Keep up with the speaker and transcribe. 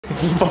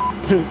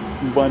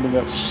Winding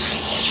up.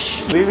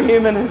 Leave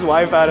him and his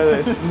wife out of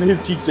this.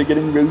 His cheeks are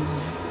getting rosy.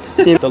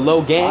 The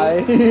low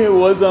gang. I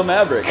was a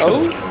maverick.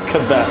 Oh,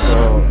 cut that.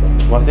 So,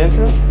 what's the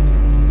intro?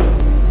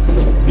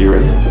 You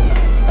ready?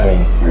 I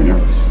mean, Are you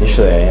nervous?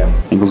 usually I am.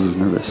 Engels is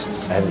nervous.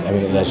 I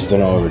mean, I just don't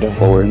know what we're doing.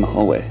 Well, we're in the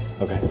hallway.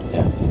 Okay,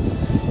 yeah.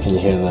 Can you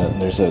hear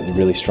there's a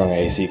really strong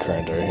AC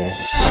current over here.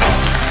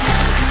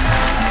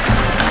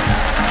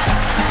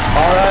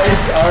 All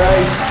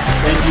right.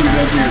 Thank you.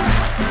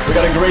 We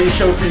got a great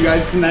show for you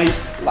guys tonight.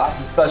 Lots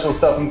of special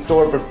stuff in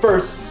store, but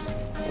first,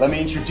 let me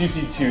introduce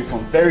you to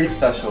someone very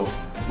special.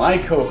 My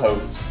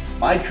co-host,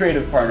 my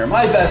creative partner,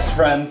 my best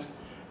friend,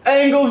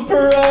 Engels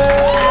Perez!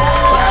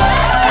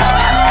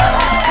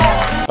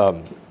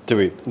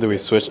 Do we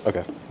switch?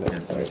 Okay. No.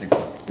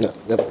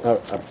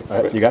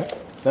 All right. You got it?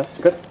 Yeah,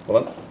 good.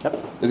 Hold on.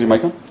 Yep. Is your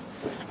mic on?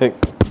 Hey.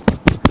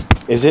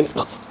 Is it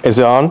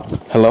on?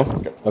 Hello?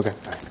 Okay.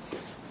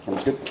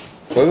 Camera's good.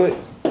 Wait.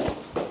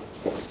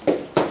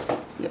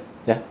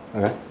 Yeah.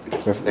 Okay.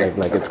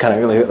 Like it's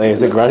kind of like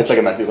is it grunge? It's like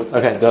a messy look.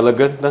 Okay. Do I look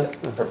good then?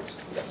 Perfect.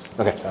 Yes.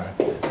 Okay. All right.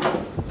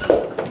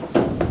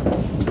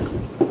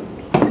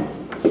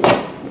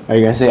 Are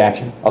you gonna say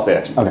action? I'll say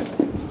action. Okay.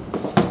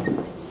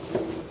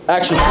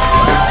 Action. All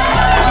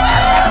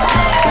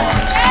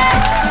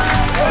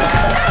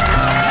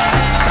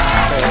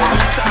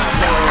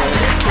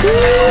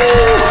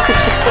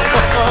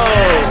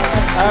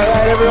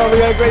right, everyone, we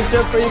got a great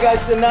show for you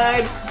guys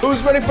tonight.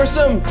 Who's ready for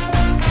some?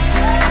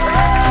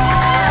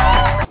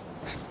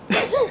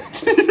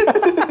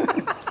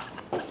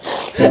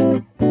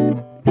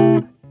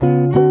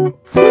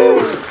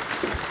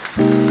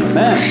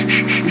 Man,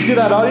 you see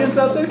that audience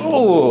out there?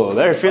 Oh,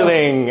 they're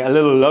feeling a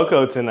little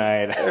loco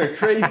tonight. They're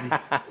crazy.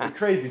 They're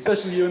crazy,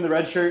 especially you in the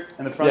red shirt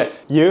and the front.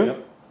 Yes. You?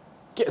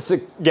 Yep.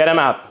 Get him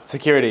out.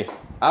 Security.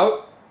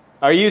 Out.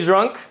 Are you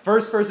drunk?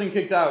 First person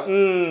kicked out.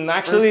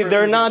 Actually,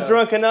 they're not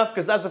drunk enough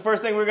because that's the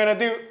first thing we're gonna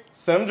do.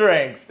 Some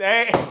drinks.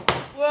 Hey.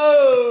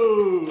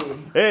 Whoa.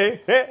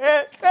 Hey.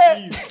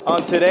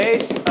 On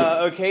today's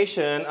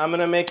occasion, I'm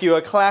gonna make you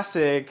a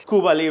classic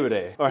Cuba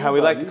Libre, or how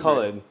we like to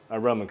call it, a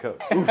rum and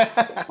coke.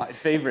 My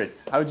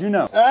favorite. How'd you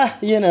know?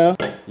 You know.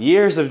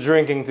 Years of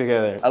drinking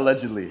together.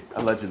 Allegedly.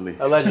 Allegedly.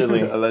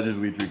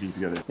 Allegedly drinking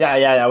together.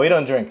 Yeah, we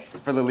don't drink.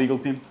 For the legal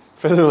team?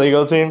 For the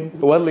legal team?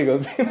 What legal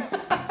team?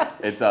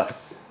 It's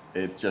us.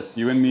 It's just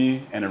you and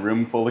me in a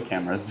room full of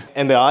cameras.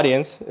 And the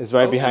audience is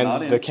right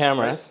behind the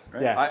cameras.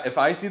 Right. Yeah. If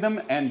I see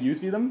them and you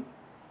see them,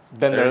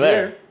 then they're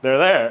there. They're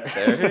there.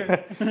 They're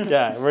here.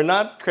 Yeah, we're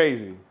not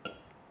crazy.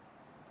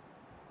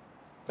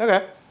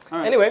 Okay.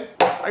 Right. Anyway.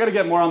 I gotta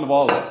get more on the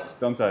walls,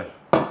 don't I?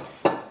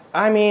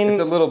 I mean, it's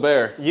a little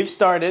bare. You've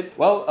started.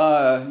 Well,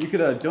 you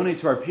could donate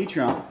to our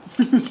Patreon.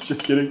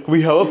 Just kidding.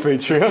 We have a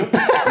Patreon.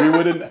 We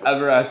wouldn't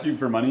ever ask you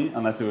for money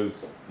unless it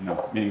was,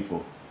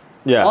 meaningful.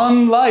 Yeah.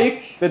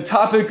 Unlike the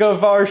topic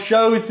of our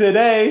show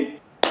today.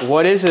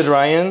 What is it,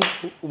 Ryan?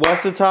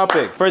 What's the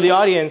topic? For the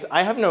audience,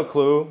 I have no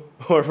clue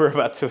what we're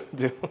about to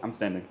do. I'm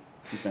standing.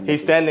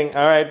 He's standing.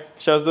 All right,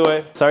 shows the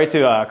way. Sorry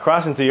to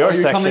cross into your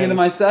section. You're coming into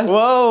my set?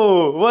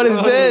 Whoa, what is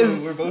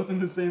this? We're both in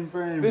the same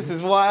frame. This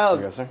is wild.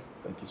 There you go, sir.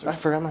 Thank you, sir. I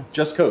forgot mine.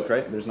 Just Coke,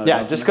 right? There's nothing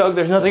else just Coke.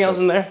 There's nothing else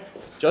in there.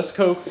 Just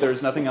Coke.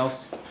 There's nothing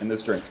else in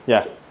this drink.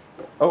 Yeah.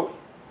 Oh.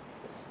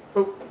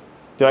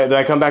 Do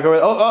I come back over?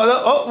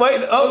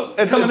 Wait.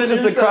 It's a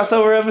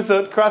crossover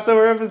episode.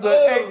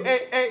 Oh.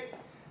 Hey.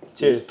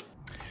 Cheers.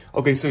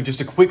 Okay, so just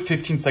a quick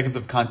 15 seconds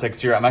of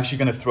context here. I'm actually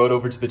going to throw it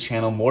over to the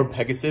channel More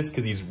Pegasus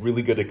because he's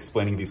really good at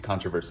explaining these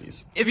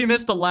controversies. If you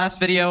missed the last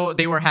video,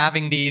 they were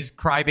having these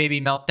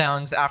crybaby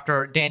meltdowns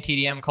after Dan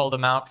TDM called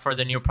them out for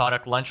the new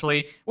product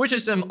Lunchly, which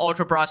is some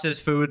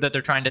ultra-processed food that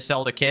they're trying to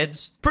sell to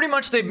kids. Pretty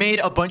much they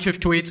made a bunch of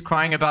tweets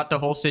crying about the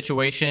whole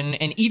situation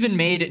and even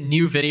made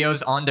new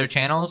videos on their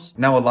channels.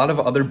 Now, a lot of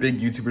other big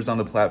YouTubers on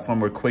the platform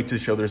were quick to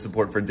show their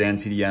support for Dan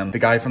TDM, the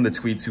guy from the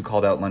tweets who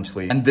called out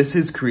Lunchly. And this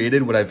has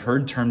created what I've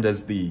heard termed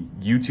as the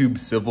YouTube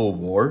Civil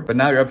War. But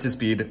now you're up to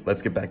speed.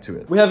 Let's get back to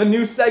it. We have a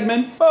new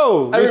segment.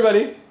 Oh,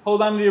 everybody,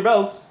 hold on to your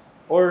belts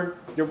or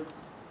your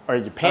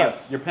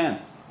pants. Your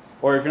pants.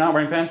 Or if you're not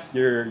wearing pants,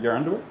 your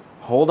underwear.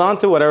 Hold on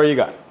to whatever you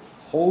got.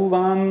 Hold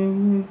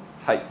on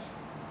tight.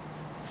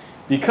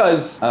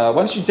 Because why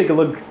don't you take a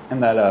look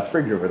in that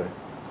fridge over there?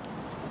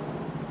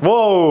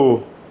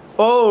 Whoa!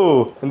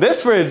 Oh, in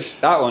this fridge.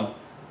 That one.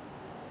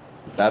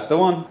 That's the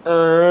one.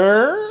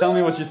 Tell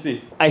me what you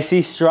see. I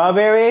see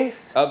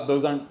strawberries.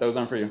 Those aren't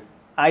for you.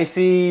 I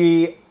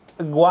see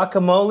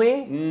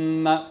guacamole.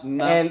 Not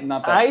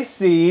that. I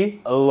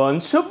see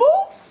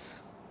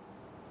Lunchables.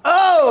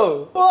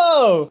 Oh,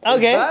 whoa.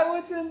 Okay. Is that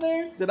what's in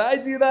there? Did I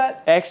do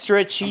that?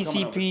 Extra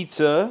cheesy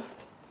pizza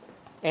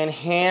and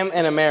ham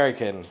and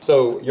American.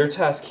 So your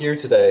task here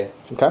today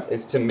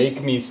is to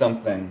make me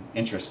something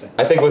interesting.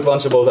 I think with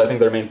Lunchables, I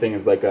think their main thing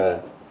is like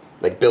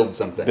build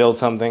something. Build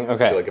something,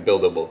 okay. So like a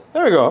buildable.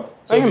 There we go.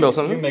 So I can build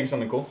something. You can make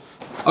something cool.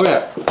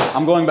 Okay,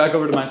 I'm going back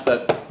over to my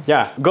set.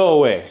 Yeah, go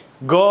away.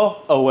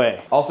 Go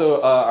away.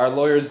 Also, our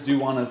lawyers do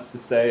want us to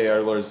say,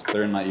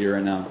 they're in my ear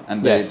right now,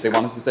 and they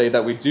want us to say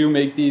that we do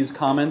make these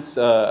comments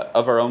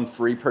of our own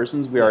free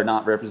persons. We are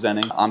not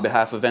representing on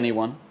behalf of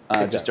anyone.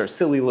 Just our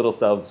silly little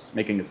selves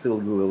making a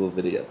silly little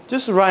video.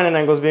 Just Ryan and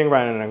Engels being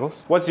Ryan and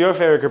Engels. What's your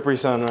favorite Capri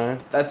Sun, Ryan?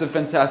 That's a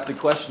fantastic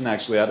question,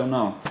 actually. I don't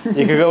know.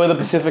 You could go with a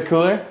Pacific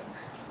Cooler.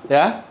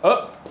 Yeah?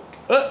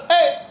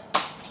 Hey!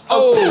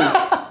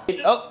 Oh!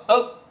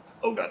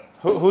 Oh God.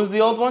 Who's the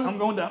old one? I'm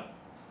going down.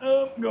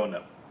 I'm going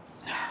down.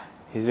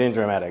 He's being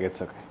dramatic.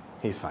 It's okay.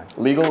 He's fine.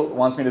 Legal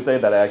wants me to say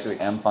that I actually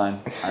am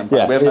fine. I'm fine.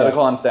 Yeah, We have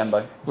medical on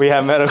standby. We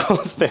have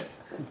medical stand.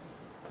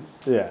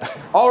 Yeah.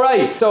 All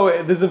right,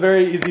 so this is a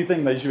very easy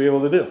thing that you should be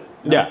able to do.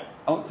 You know? Yeah.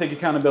 Don't take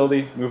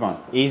accountability, move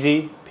on.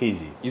 Easy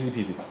peasy. Easy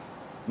peasy.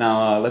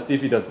 Now, let's see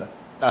if he does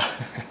that.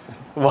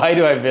 Why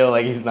do I feel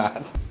like he's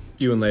not?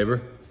 You in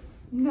labor?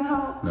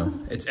 No. No.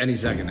 It's any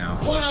second now.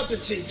 What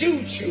happened to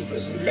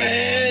YouTubers,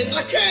 man?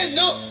 I can't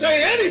not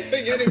say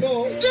anything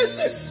anymore.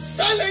 This is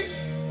selling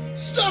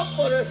stuff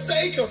for the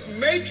sake of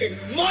making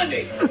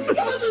money. How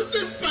does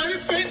this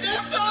benefit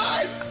their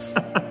fans?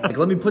 Like,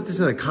 let me put this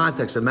into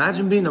context.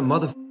 Imagine being a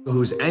motherfucker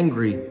who's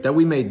angry that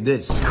we made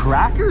this.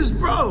 Crackers,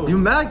 bro? You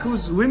mad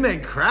cause we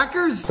made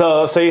crackers?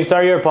 So you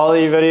start your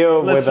poly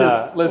video let's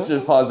with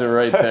just pause it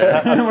right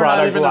there. We're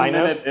not even lineup. a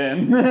minute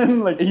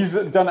in. Like, he's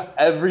done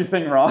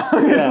everything wrong.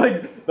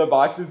 It's like the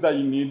boxes that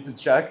you need to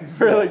check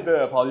for like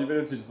the apology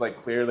video to just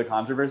like clear the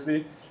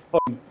controversy.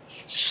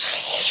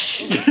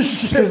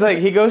 Because like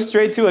he goes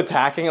straight to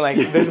attacking like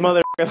this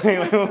mother.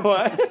 Like,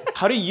 what?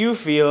 How do you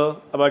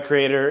feel about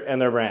creator and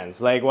their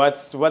brands? Like,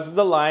 what's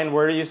the line?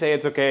 Where do you say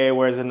it's okay?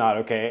 Where is it not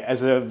okay?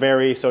 As a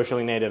very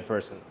socially native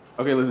person.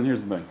 Okay, listen,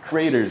 here's the thing.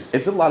 Creators,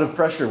 it's a lot of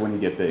pressure when you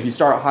get big. You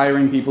start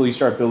hiring people, you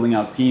start building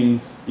out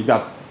teams, you've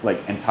got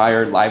like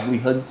entire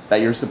livelihoods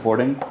that you're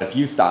supporting. If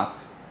you stop,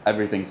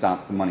 everything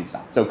stops, the money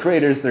stops. So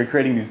creators, they're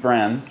creating these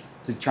brands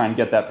to try and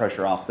get that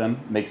pressure off them,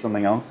 make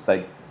something else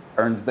that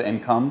earns the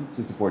income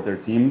to support their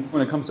teams.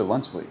 When it comes to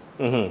Lunchly,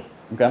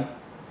 okay?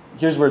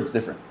 Here's where it's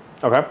different.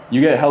 Okay. You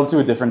get held to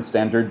a different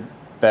standard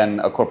than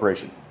a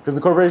corporation. Because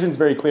the corporation's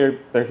very clear,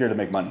 they're here to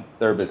make money.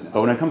 They're a business.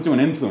 But when it comes to an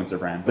influencer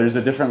brand, there's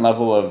a different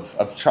level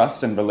of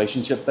trust and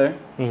relationship there.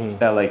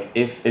 That like,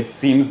 if it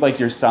seems like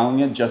you're selling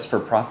it just for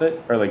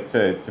profit or like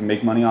to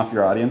make money off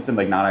your audience and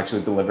like not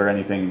actually deliver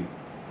anything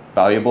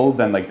valuable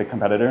than like the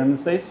competitor in the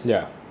space,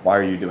 why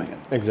are you doing it?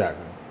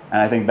 Exactly.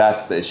 And I think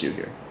that's the issue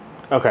here.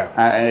 Okay.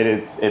 And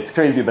it's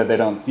crazy that they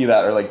don't see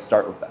that or like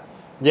start with that.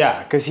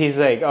 Yeah, because he's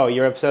like, oh,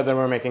 you're upset that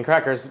we're making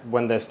crackers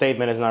when the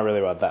statement is not really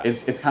about that.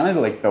 It's kind of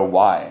like the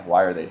why.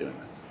 Why are they doing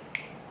this?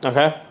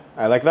 Okay,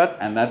 I like that.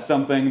 And that's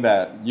something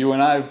that you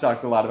and I have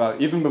talked a lot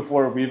about, even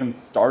before we even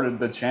started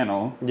the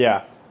channel.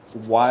 Yeah.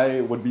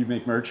 Why would we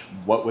make merch?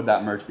 What would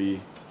that merch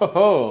be?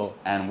 Oh.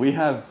 And we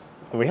have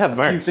merch.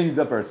 A few things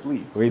up our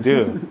sleeves. We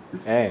do.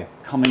 Hey.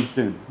 Coming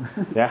soon.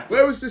 Yeah.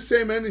 Where was the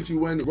same energy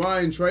when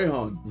Ryan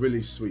Trahan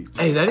released Sweet?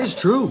 Hey, that is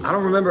true. I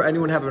don't remember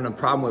anyone having a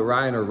problem with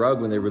Ryan or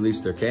Rug when they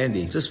released their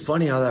candy. Just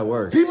funny how that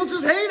works. People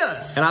just hate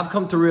us. And I've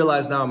come to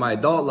realize now in my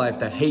adult life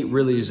that hate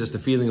really is just a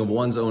feeling of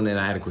one's own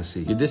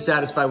inadequacy. You're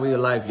dissatisfied with your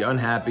life, you're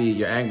unhappy,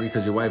 you're angry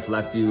because your wife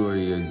left you, or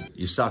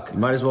you suck. You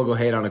might as well go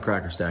hate on a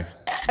cracker stack.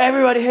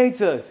 Everybody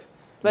hates us.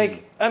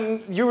 Like,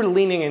 you were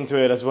leaning into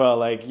it as well.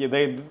 Like, he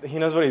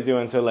knows what he's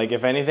doing. So, like,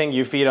 if anything,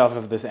 you feed off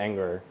of this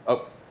anger.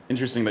 Oh,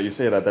 interesting that you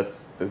say that.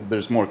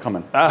 There's more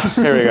coming.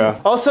 Here we go.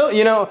 Also,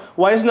 you know,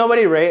 why does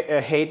nobody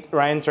hate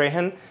Ryan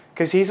Trahan?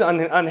 Because he's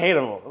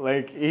unhateable.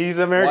 Like, he's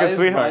America's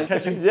sweetheart. Ryan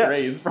catching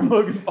strays from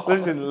Logan Paul?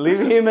 Listen,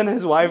 leave him and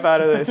his wife out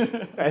of this.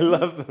 I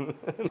love them.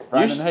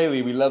 Ryan and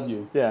Haley, we love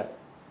you. Yeah.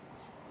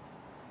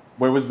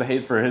 Where was the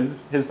hate for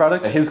his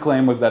product? His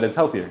claim was that it's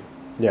healthier.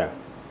 Yeah.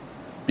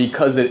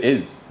 Because it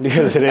is.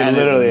 Because it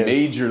literally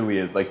is.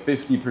 Majorly is. Like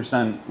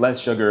 50%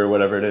 less sugar or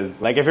whatever it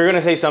is. Like if you're going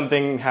to say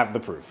something, have the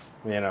proof.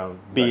 You know,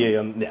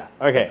 yeah.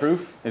 Okay. The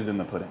proof is in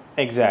the pudding.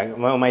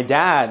 Exactly. Well, my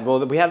dad,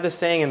 we have this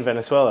saying in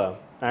Venezuela,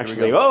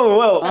 actually. Oh,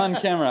 well. On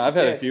camera. I've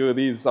had a few of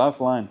these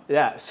offline.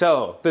 Yeah.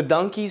 So the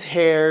donkey's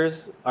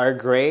hairs are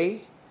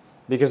gray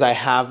because I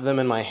have them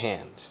in my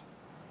hand.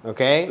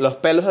 Okay? Los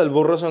pelos del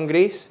burro son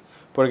gris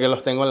porque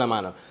los tengo en la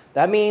mano.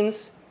 That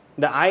means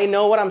that I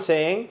know what I'm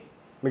saying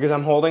because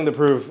I'm holding the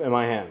proof in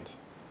my hand.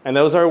 And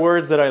those are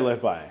words that I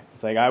live by.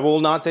 It's like, I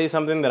will not say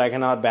something that I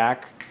cannot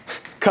back.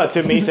 Cut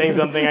to me saying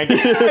something I can.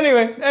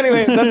 Anyway,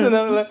 that's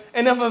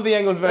enough of the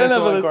Engels Venezuelan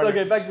Enough of this. corner.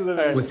 Okay, back to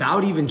the...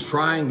 Without even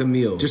trying the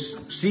meal,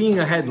 just seeing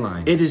a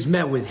headline, it is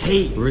met with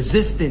hate,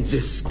 resistance,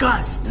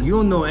 disgust. You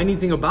don't know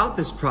anything about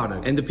this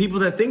product, and the people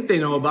that think they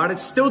know about it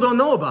still don't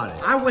know about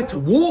it. I went to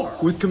war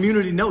with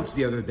Community Notes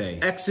the other day.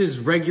 X's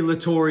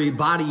regulatory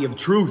body of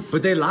truth,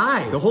 but they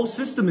lie. The whole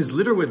system is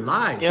littered with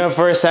lies. You know,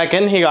 for a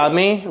second, he got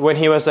me when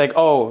he was like,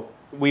 oh,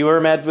 we were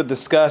met with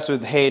disgust,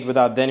 with hate,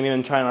 without them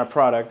even trying our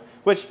product,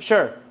 which,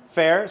 sure,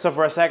 fair. So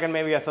for a second,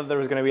 maybe I thought there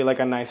was going to be like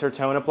a nicer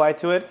tone applied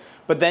to it.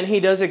 But then he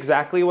does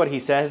exactly what he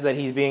says that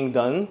he's being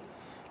done.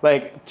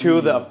 Like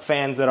to the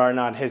fans that are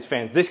not his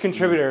fans. These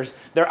contributors,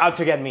 they're out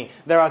to get me.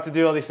 They're out to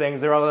do all these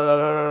things. They're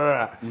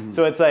all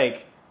So it's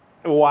like,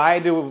 why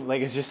do,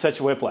 like, it's just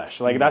such whiplash.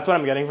 Like that's what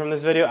I'm getting from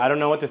this video. I don't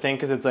know what to think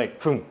because it's like,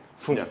 boom,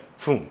 boom,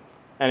 boom.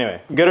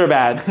 Anyway, good or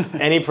bad,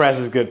 any press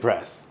is good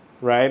press,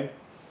 right?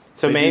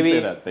 So They maybe do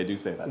say that. They do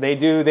say that.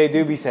 They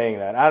do be saying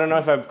that. I don't know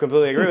if I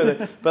completely agree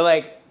with it, but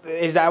like,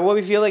 is that what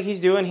we feel like he's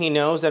doing? He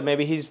knows that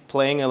maybe he's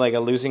playing a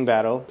losing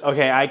battle.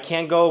 Okay, I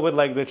can't go with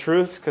like the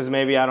truth because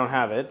maybe I don't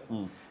have it.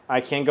 I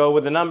can't go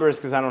with the numbers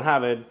because I don't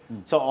have it.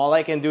 So all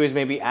I can do is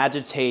maybe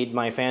agitate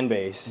my fan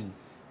base.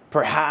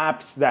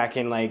 Perhaps that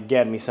can like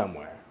get me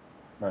somewhere.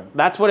 Right.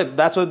 That's what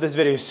this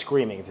video is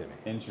screaming to me.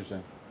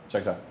 Interesting.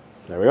 Check that.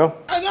 There we go.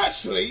 And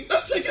actually,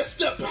 let's take a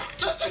step back.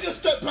 Let's take a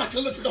step back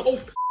and look at the whole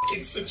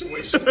f***ing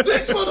situation.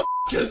 These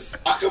motherfuckers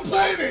are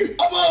complaining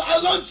about a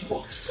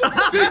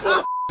lunchbox. These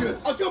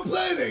motherfuckers are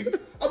complaining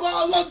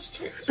about a lunch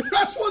kit.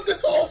 That's what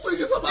this whole thing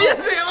is about. Yeah,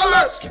 they are. A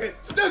lunch kit.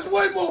 There's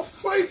way more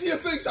crazier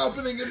things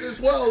happening in this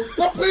world,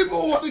 but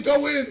people want to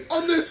go in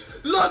on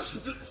this lunch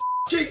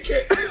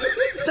kit.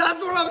 That's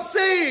what I'm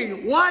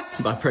saying. What?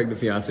 My pregnant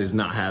fiance is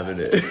not having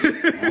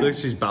it. Look,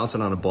 she's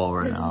bouncing on a ball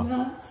right now.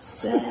 Not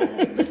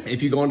sad.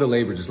 If you go into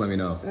labor, just let me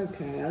know.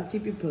 Okay, I'll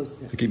keep you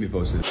posted. To keep me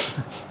posted.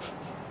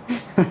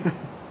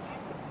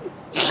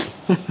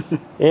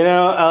 You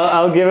know,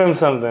 I'll give him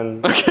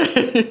something.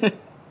 Okay.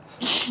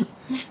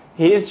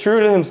 He is true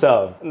to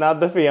himself, not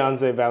the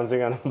fiance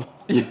bouncing on a ball.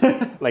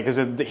 Yeah. Like,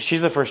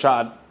 she's the first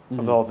shot of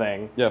the whole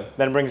thing. Yeah.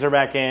 Then brings her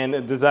back in.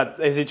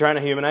 Is he trying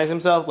to humanize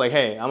himself? Like,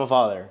 hey, I'm a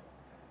father.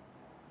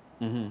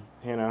 You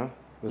know?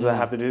 Does that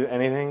have to do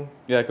anything?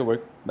 Yeah, it could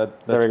work.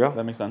 There we go.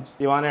 That makes sense.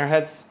 You want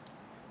airheads?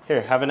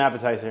 Here, have an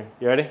appetizer.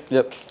 You ready?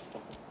 Yep.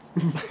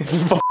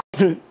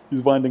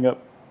 He's winding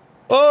up.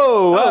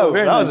 Oh,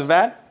 very that nice. wasn't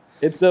bad.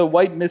 It's a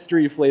white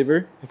mystery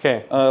flavor.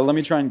 Okay. Let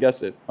me try and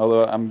guess it.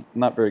 Although I'm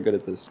not very good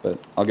at this, but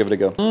I'll give it a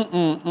go.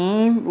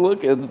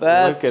 Look at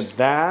that. Look at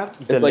that.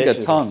 It's Delicious. like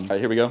a tongue. All right,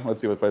 here we go.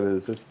 Let's see what flavor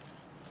this is.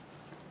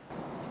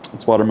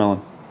 It's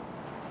watermelon.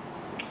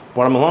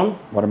 Watermelon?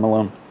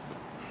 Watermelon.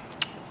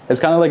 It's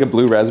kind of like a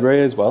blue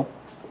raspberry as well.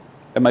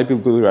 It might be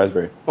blue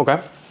raspberry,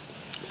 Okay.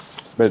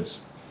 but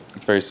it's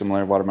very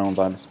similar watermelon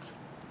vibes.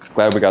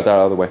 Glad we got that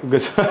out of the way.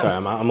 Good.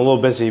 I'm a little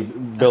busy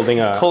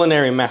building a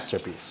culinary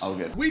masterpiece. All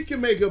good. We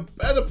can make a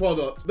better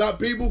product that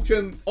people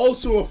can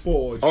also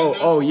afford.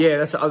 Oh yeah,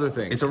 that's the other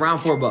thing. It's around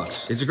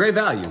 $4. It's a great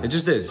value. It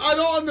just is. I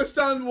don't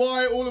understand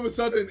why all of a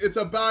sudden it's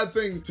a bad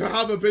thing to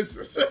have a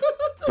business.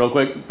 Real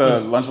quick,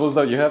 the Lunchables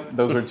that you have,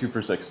 those were 2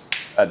 for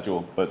 $6 at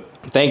Jewel, but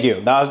Thank you.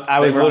 they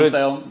were on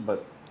sale.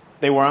 But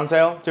They were on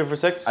sale, 2 for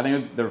 $6. I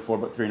think they were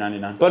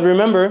 $3.99. But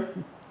remember,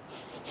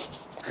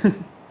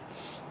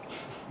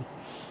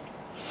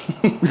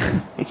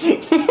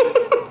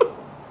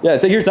 Yeah,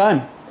 take your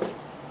time.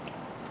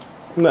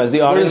 as the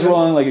We're audience, just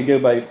rolling like a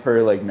gigabyte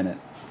per minute.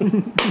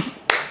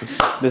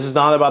 this is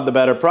not about the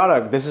better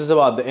product. This is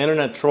about the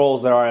internet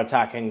trolls that are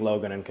attacking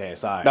Logan and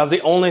KSI. That's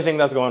the only thing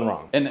that's going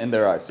wrong. In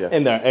their eyes, yeah.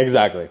 In there,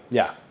 exactly.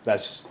 Yeah,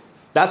 that's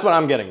what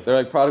I'm getting. They're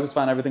like, product is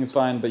fine, everything's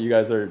fine, but you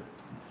guys are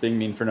being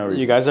mean for no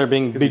reason. You guys are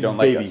being Because you big don't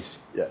like babies. us.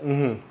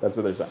 Yeah, that's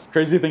what they're saying.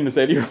 Crazy thing to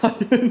say to your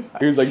audience.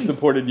 He was like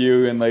supported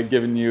you and like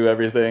giving you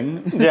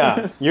everything.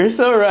 Yeah, you're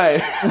so right.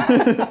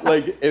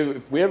 Like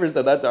if we ever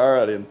said that to our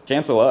audience,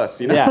 cancel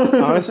us. You know? Yeah,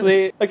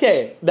 honestly.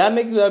 Okay, that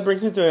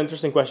brings me to an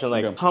interesting question.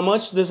 Like, Okay. how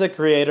much does a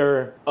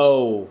creator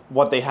owe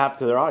what they have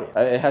to their audience?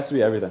 It has to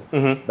be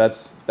everything.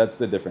 That's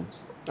the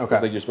difference. Okay.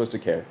 It's like you're supposed to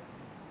care.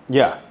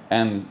 Yeah.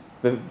 And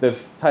the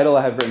title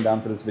I have written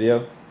down for this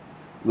video,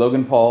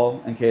 Logan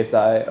Paul and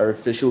KSI are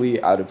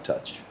officially out of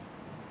touch.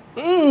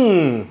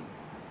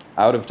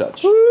 Out of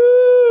touch.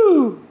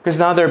 Woo! Because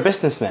now they're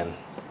businessmen.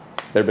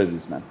 They're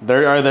businessmen.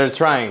 They're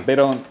trying. They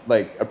don't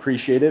like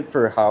appreciate it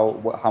for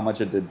how much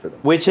it did for them.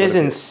 Which is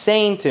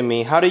insane to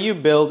me. How do you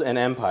build an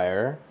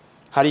empire?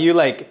 How do you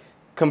like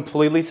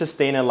completely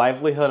sustain a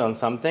livelihood on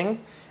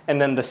something,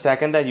 and then the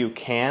second that you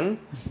can,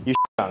 you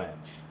on it?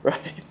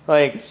 Right.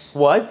 Like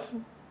what?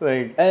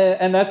 Like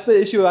And that's the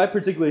issue I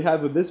particularly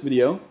had with this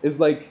video is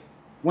like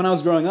when I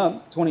was growing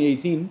up,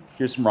 2018.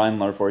 Here's some Ryan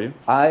lore for you.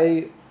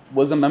 I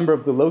was a member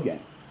of the Low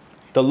Gang.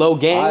 the low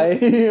game.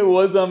 I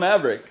was a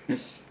Maverick.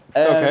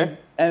 Okay.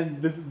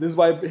 And this is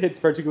why it hits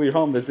particularly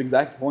home, this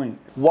exact point.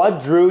 What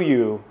drew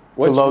you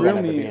What to Logan drew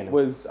at the me beginning?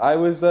 was I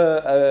was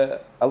a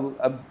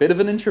bit of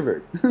an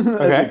introvert as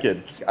Okay. a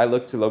kid. I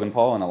looked to Logan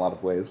Paul in a lot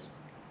of ways.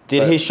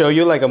 Did he show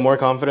you like a more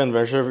confident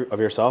version of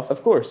yourself?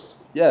 Of course.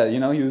 Yeah, you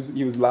know, he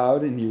was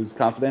loud and he was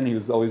confident. He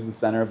was always the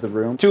center of the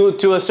room.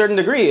 To a certain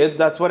degree,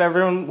 that's what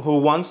everyone who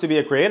wants to be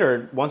a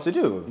creator wants to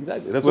do.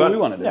 Exactly. That's what we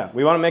want to do. Yeah,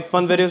 we want to make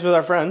fun videos with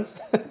our friends.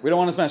 We don't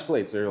want to smash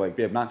plates or like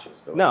be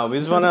obnoxious. But No, we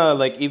just want to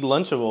like eat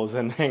Lunchables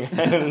and hang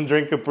out and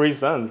drink Capri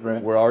Suns, bro.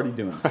 we're already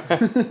doing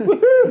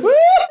it.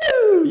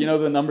 You know,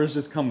 the numbers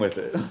just come with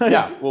it.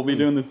 Yeah. We'll be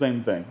doing the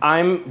same thing.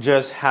 I'm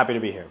just happy to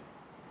be here.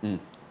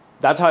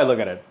 That's how I look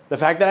at it. The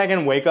fact that I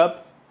can wake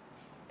up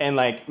and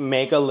like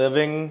make a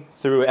living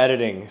through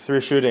editing,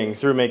 through shooting,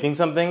 through making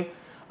something,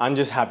 I'm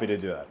just happy to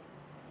do that.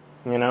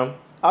 You know?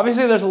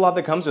 Obviously, there's a lot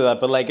that comes with that,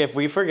 but like if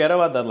we forget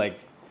about that, like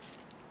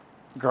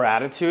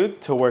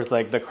gratitude towards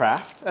like the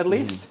craft, at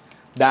least,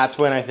 that's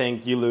when I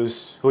think you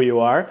lose who you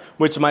are,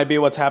 which might be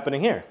what's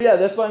happening here. Yeah,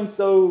 that's why I'm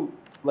so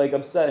like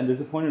upset and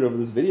disappointed over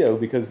this video,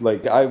 because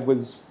like I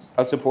was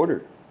a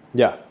supporter.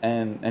 Yeah.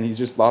 And he's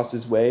just lost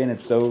his way, and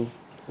it's so.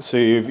 So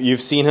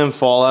you've seen him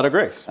fall out of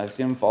grace. I've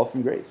seen him fall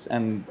from grace,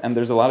 and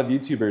there's a lot of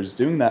YouTubers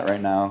doing that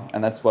right now,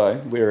 and that's why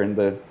we're in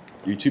the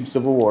YouTube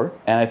civil war.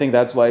 And I think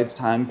that's why it's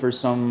time for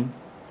some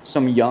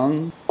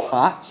young,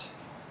 hot,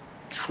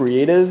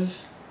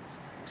 creative,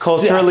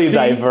 culturally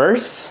sexy,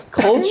 diverse.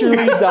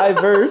 Culturally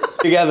diverse.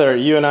 Together,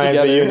 you and I as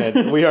a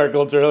unit, we are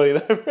culturally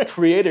diverse.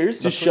 Creators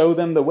to show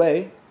them the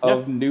way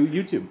of new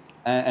YouTube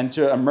and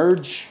to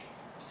emerge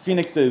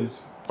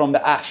phoenixes from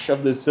the ash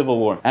of this civil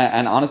war.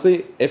 And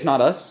honestly, if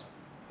not us,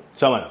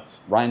 someone else.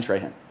 Ryan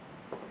Trahan.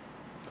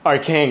 Our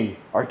king.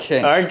 Our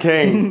king. Our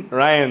king.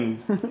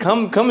 Ryan,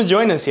 come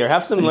join us here.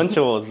 Have some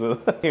Lunchables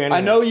with you. I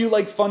know you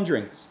like fun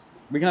drinks.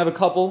 We can have a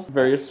couple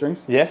various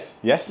drinks. Yes,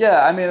 yes.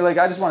 Yeah, I mean, like,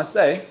 I just want to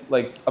say,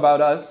 like,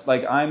 about us,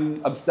 like,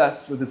 I'm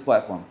obsessed with this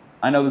platform.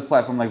 I know this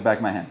platform like the back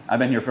of my hand. I've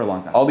been here for a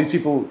long time. All these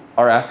people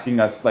are asking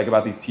us, like,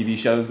 about these TV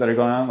shows that are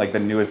going on, like the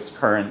newest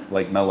current,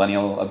 like,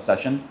 millennial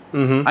obsession.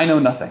 I know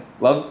nothing.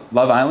 Love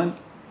Island?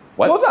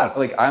 What? Well done.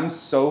 Like, I'm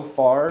so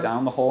far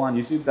down the hole on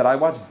YouTube that I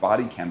watch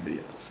body cam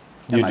videos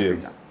in my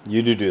free time.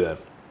 You do that.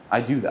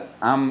 I do that.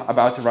 I'm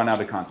about to run out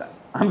of content.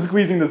 I'm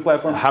squeezing this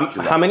platform.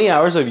 How many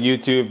hours of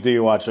YouTube do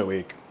you watch a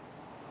week?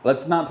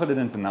 Let's not put it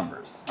into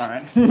numbers, all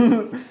right?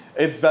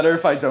 It's better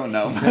if I don't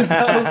know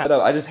myself.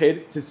 But I just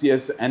hate to see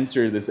us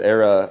enter this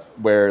era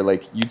where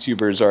like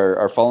YouTubers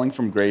are falling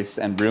from grace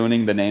and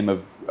ruining the name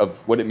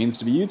of what it means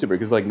to be YouTuber,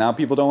 because like now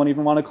people don't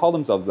even want to call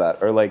themselves that,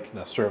 or like...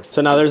 That's true.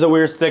 So now there's a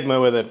weird stigma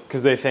with it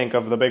because they think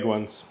of the big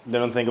ones. They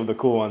don't think of the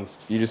cool ones.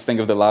 You just think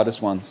of the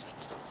loudest ones.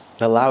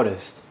 The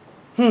loudest?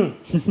 The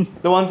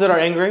ones that are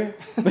angry?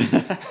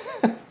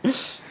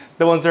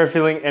 The ones that are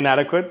feeling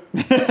inadequate?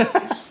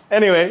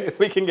 Anyway,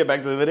 we can get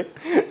back to the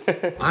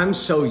video. I'm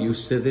so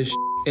used to this.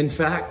 In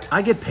fact,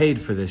 I get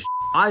paid for this.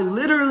 I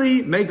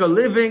literally make a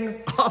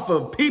living off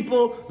of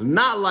people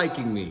not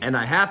liking me. And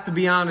I have to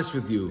be honest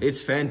with you,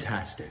 it's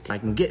fantastic. I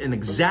can get an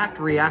exact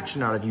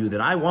reaction out of you that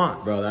I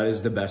want. Bro, that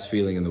is the best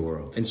feeling in the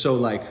world. And so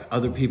like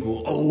other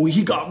people, oh,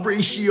 he got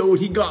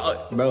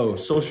ratioed, Bro,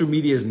 social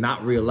media is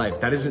not real life.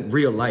 That isn't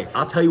real life.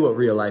 I'll tell you what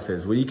real life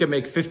is. When you can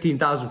make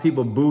 15,000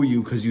 people boo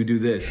you because you do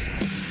this.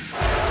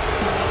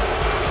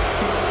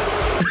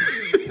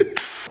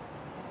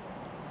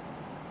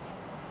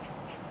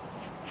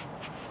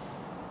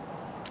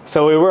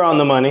 So we were on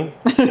the money.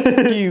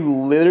 He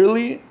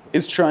literally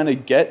is trying to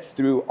get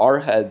through our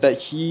head that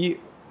he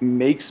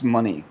makes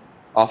money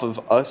off of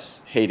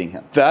us hating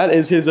him. That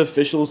is his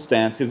official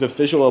stance, his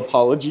official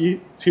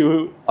apology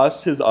to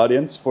us, his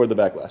audience, for the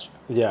backlash.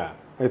 Yeah,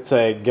 it's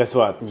like, guess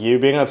what? You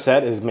being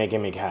upset is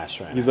making me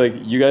cash right He's now. like,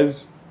 you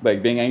guys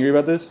like being angry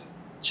about this?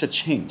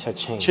 Cha-ching.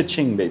 Cha-ching.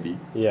 Cha-ching, baby.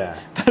 Yeah.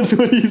 That's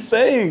what he's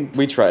saying.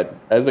 We tried,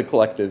 as a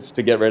collective,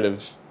 to get rid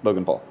of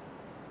Logan Paul.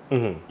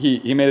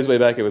 He made his way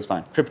back, it was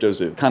fine. Crypto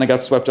Zoo kind of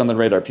got swept on the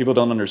radar. People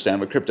don't understand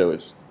what crypto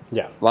is.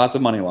 Yeah. Lots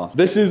of money lost.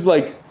 This is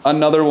like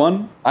another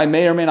one I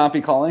may or may not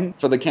be calling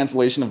for the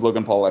cancellation of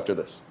Logan Paul after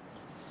this.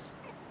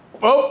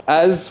 Oh.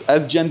 As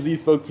Gen Z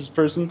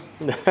spokesperson,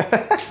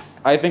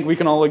 I think we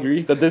can all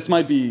agree that this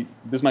might be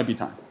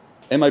time.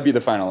 It might be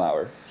the final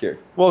hour here.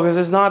 Well, because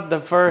it's not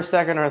the first,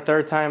 second, or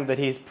third time that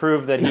he's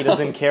proved that he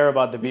doesn't care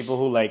about the people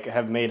who like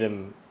have made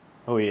him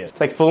who he is. It's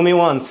like, fool me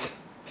once,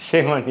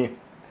 shame on you.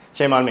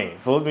 Shame on me.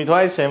 Fooled me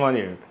twice, shame on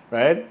you,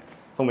 right?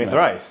 Fool me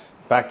thrice,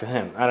 back to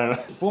him. I don't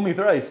know. Fool me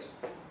thrice,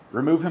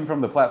 remove him from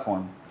the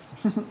platform.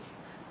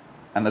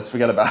 And let's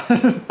forget about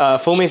it.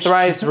 Fool me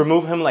thrice,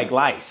 remove him like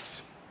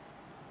lice.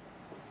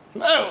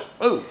 Oh!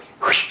 Oh!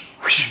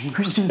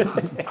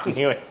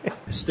 Anyway.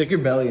 Stick your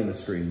belly in the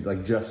screen,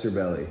 like just your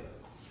belly.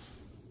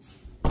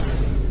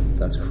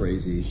 That's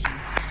crazy.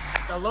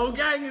 The low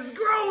gang is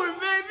growing,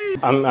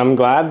 baby! I'm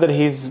glad that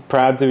he's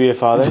proud to be a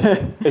father.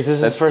 Is this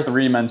That's his first?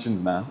 3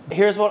 mentions now.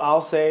 Here's what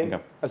I'll say. Okay.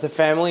 As a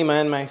family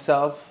man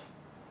myself,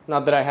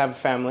 not that I have a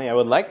family, I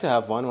would like to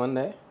have one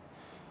day.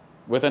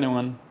 With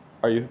anyone?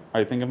 Are you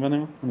thinking of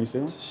anyone when you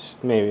say that?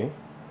 Maybe.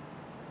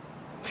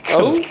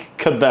 Oh?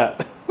 Cut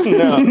that.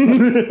 No.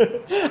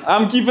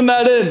 I'm keeping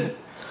that in.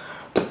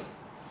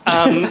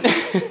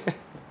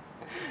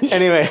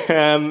 Anyway,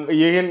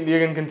 you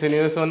can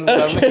continue this one.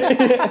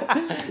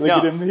 Look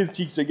at him, his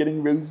cheeks are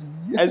getting rosy.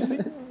 As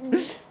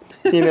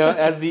you know,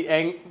 as the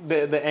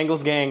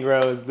Engels gang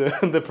grows,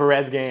 the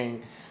Perez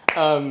gang.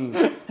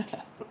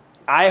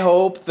 I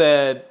hope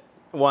that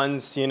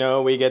once, you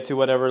know, we get to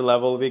whatever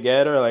level we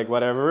get, or like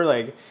whatever,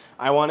 like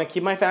I want to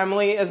keep my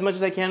family as much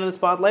as I can in the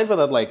spotlight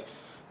without like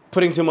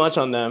putting too much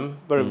on them,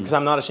 but because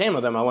I'm not ashamed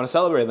of them, I want to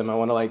celebrate them. I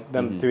want to like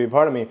them to be a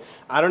part of me.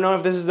 I don't know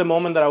if this is the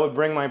moment that I would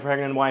bring my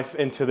pregnant wife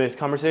into this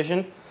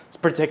conversation,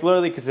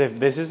 particularly because if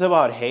this is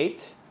about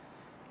hate,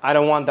 I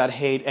don't want that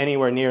hate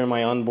anywhere near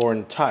my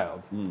unborn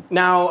child.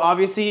 Now,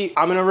 obviously,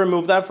 I'm gonna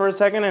remove that for a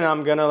second, and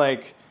I'm gonna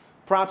like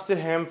props to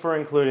him for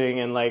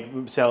including and like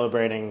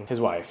celebrating his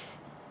wife.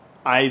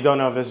 I don't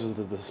know if this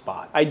was the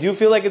spot. I do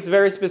feel like it's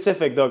very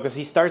specific though, because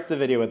he starts the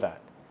video with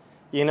that.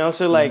 You know,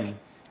 so like,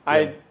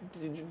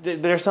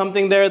 there's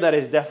something there that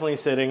is definitely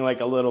sitting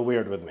like a little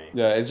weird with me.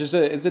 Yeah, it's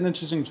an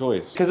interesting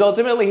choice. Because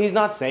ultimately he's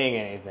not saying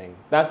anything.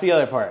 That's the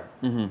other part.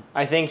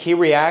 I think he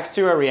reacts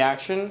to a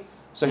reaction,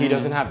 so he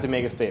doesn't have to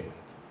make a statement.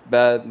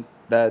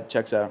 That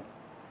checks out.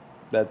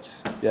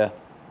 That's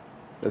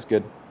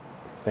good.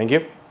 Thank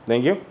you.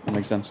 Thank you. That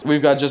makes sense.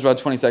 We've got just about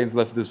 20 seconds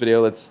left of this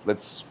video.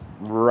 Let's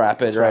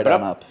wrap it right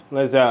on up.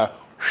 Let's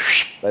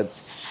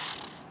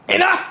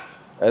enough.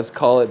 Let's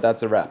call it,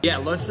 that's a wrap. Yeah,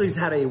 Lunchly's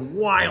had a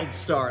wild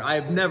start. I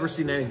have never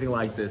seen anything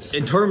like this.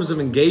 In terms of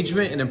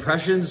engagement and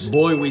impressions,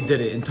 boy, we did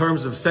it. In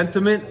terms of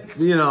sentiment,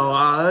 you know,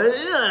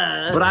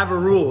 but I have a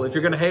rule. If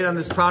you're gonna hate on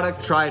this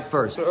product, try it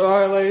first. All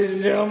right, ladies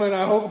and gentlemen,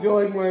 I hope you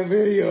like my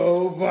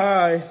video.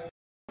 Bye.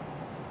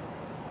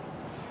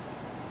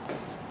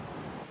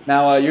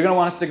 Now, you're going to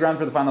want to stick around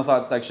for the final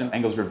thoughts section.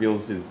 Engels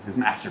reveals his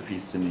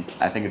masterpiece to me.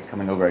 I think it's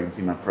coming over. I can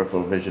see my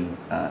peripheral vision,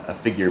 a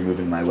figure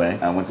moving my way.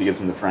 Once he gets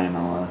in the frame,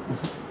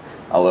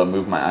 I'll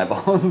move my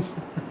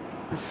eyeballs.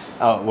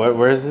 Oh,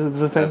 where's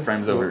the thing? The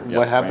frame's over.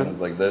 What happened?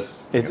 It's like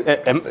this.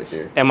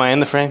 Am I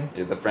in the frame?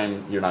 Yeah, the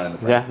frame, you're not in the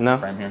frame. Yeah, no.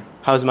 The frame here.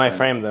 How's my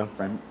frame though?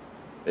 Frame.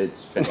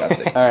 It's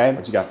fantastic. All right.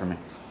 What you got for me?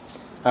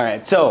 All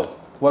right, so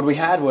what we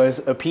had was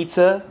a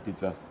pizza.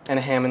 Pizza. And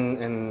a ham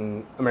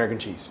and American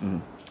cheese.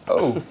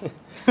 Oh.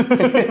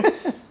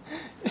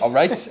 All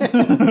right.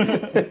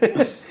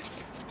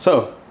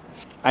 So,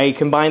 I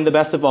combined the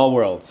best of all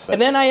worlds.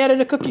 And then I added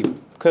a cookie,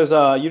 because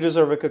you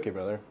deserve a cookie,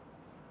 brother.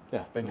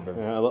 Yeah. Thank you,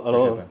 brother. Yeah,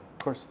 of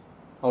course.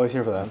 Always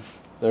here for that.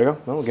 There you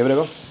go. Well, give it a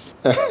go.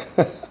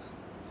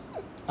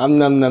 Num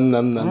num num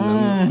num num.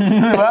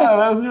 Wow,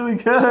 that was really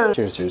good.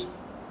 Cheers, cheers.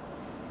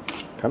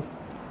 Come.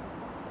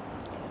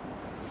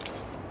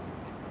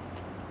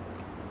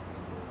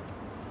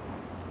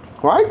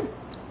 Right?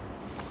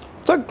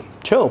 It's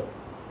like chill.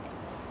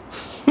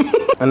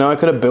 I know I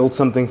could have built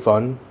something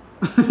fun,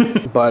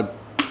 but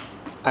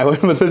I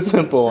went with it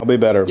simple. I'll be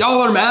better.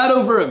 Y'all are mad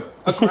over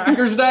a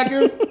cracker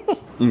stacker?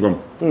 Okay,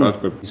 that's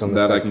good.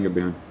 That I can get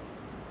behind.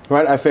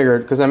 Right, I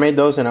figured, because I made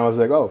those and I was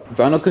like, oh.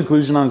 Final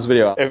conclusion on this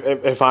video.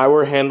 If I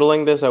were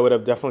handling this, I would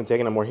have definitely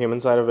taken a more human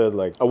side of it.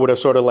 Like, I would have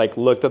sort of like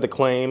looked at the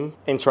claim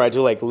and tried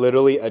to like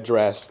literally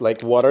address,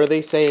 like, what are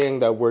they saying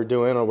that we're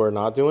doing or we're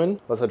not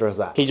doing? Let's address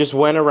that. He just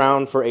went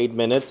around for 8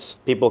 minutes,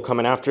 people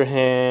coming after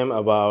him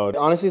about,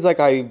 honestly, it's like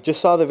I just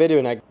saw the video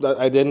and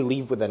I didn't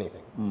leave with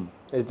anything.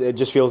 It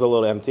just feels a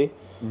little empty.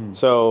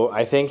 So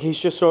I think he's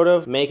just sort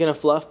of making a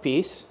fluff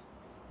piece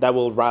that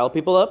will rile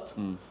people up.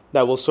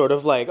 That will sort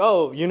of like,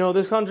 oh, you know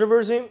this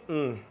controversy?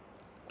 You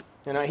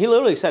know, he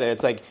literally said it.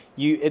 It's like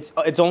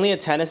it's only a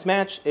tennis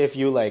match if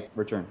you like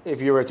return. If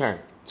you return.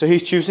 So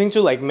he's choosing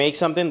to like make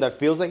something that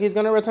feels like he's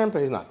gonna return,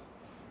 but he's not.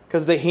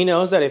 Because he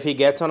knows that if he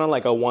gets on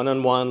like a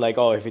one-on-one, like,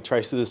 oh, if he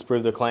tries to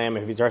disprove the claim,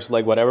 if he tries to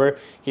like whatever,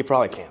 he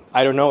probably can't.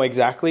 I don't know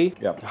exactly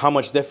how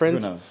much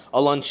different a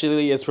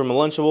Lunchly is from a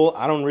Lunchable.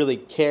 I don't really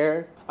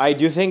care. I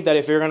do think that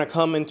if you're gonna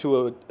come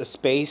into a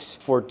space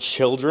for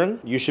children,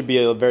 you should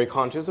be very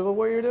conscious of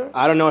what you're doing.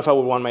 I don't know if I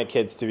would want my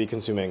kids to be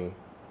consuming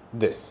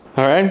this.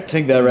 All right? I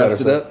think that wraps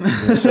it up.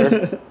 Yes,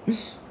 sir.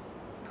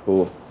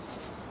 Cool.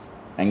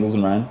 Engels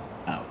and Ryan,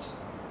 out.